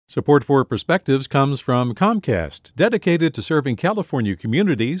Support for Perspectives comes from Comcast, dedicated to serving California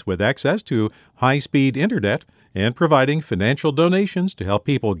communities with access to high-speed internet and providing financial donations to help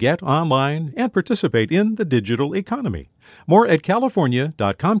people get online and participate in the digital economy. More at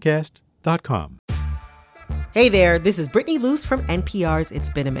california.comcast.com. Hey there, this is Brittany Luce from NPR's It's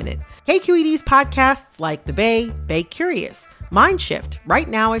Been a Minute. KQED's podcasts like The Bay Curious, Mindshift, Right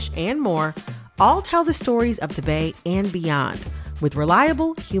Nowish, and more all tell the stories of the Bay and beyond with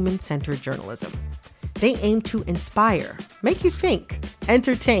reliable, human-centered journalism. They aim to inspire, make you think,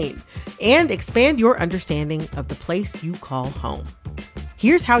 entertain, and expand your understanding of the place you call home.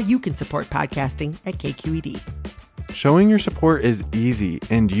 Here's how you can support podcasting at KQED. Showing your support is easy,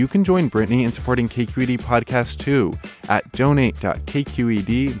 and you can join Brittany in supporting KQED Podcast too at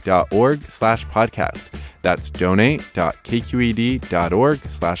donate.kqed.org/podcast. That's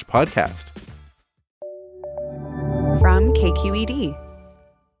donate.kqed.org/podcast. From KQED.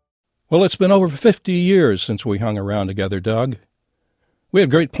 Well, it's been over 50 years since we hung around together, Doug. We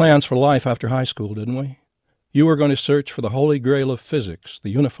had great plans for life after high school, didn't we? You were going to search for the holy grail of physics, the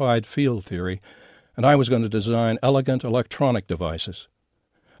unified field theory, and I was going to design elegant electronic devices.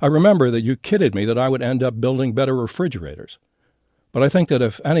 I remember that you kidded me that I would end up building better refrigerators. But I think that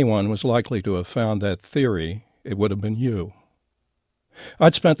if anyone was likely to have found that theory, it would have been you.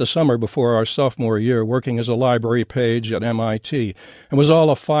 I'd spent the summer before our sophomore year working as a library page at MIT and was all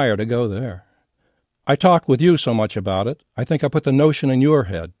afire to go there. I talked with you so much about it, I think I put the notion in your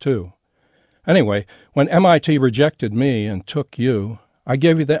head, too. Anyway, when MIT rejected me and took you, I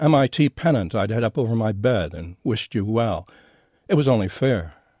gave you the MIT pennant I'd had up over my bed and wished you well. It was only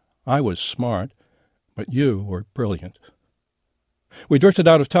fair. I was smart, but you were brilliant. We drifted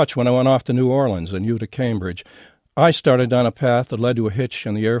out of touch when I went off to New Orleans and you to Cambridge. I started down a path that led to a hitch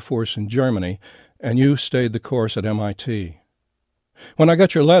in the Air Force in Germany, and you stayed the course at MIT. When I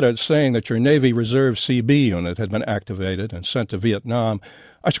got your letter saying that your Navy Reserve CB unit had been activated and sent to Vietnam,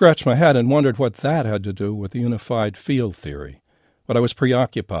 I scratched my head and wondered what that had to do with the unified field theory. But I was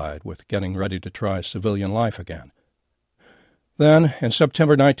preoccupied with getting ready to try civilian life again. Then, in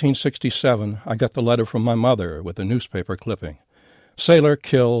September 1967, I got the letter from my mother with a newspaper clipping. Sailor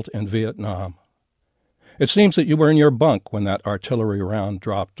killed in Vietnam. It seems that you were in your bunk when that artillery round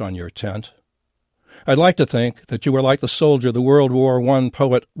dropped on your tent. I'd like to think that you were like the soldier the World War I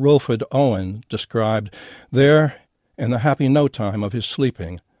poet Wilfred Owen described. There, in the happy no-time of his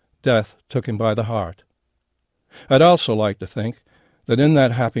sleeping, death took him by the heart. I'd also like to think that in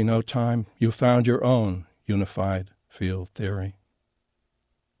that happy no-time you found your own unified field theory.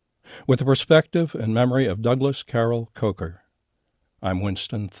 With the perspective and memory of Douglas Carroll Coker, I'm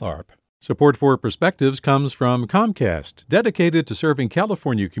Winston Tharp. Support for Perspectives comes from Comcast, dedicated to serving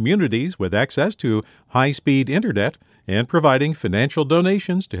California communities with access to high-speed internet and providing financial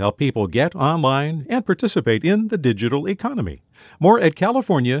donations to help people get online and participate in the digital economy. More at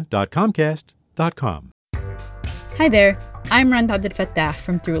california.comcast.com. Hi there, I'm Randa Abdel Fattah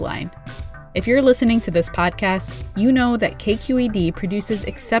from Throughline. If you're listening to this podcast, you know that KQED produces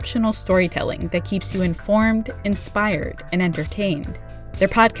exceptional storytelling that keeps you informed, inspired, and entertained. Their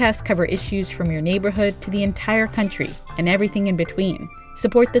podcasts cover issues from your neighborhood to the entire country and everything in between.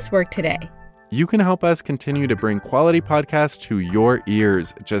 Support this work today. You can help us continue to bring quality podcasts to your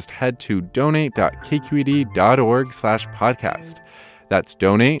ears. Just head to donate.kqed.org/podcast. That's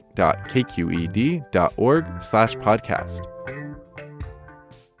donate.kqed.org/podcast.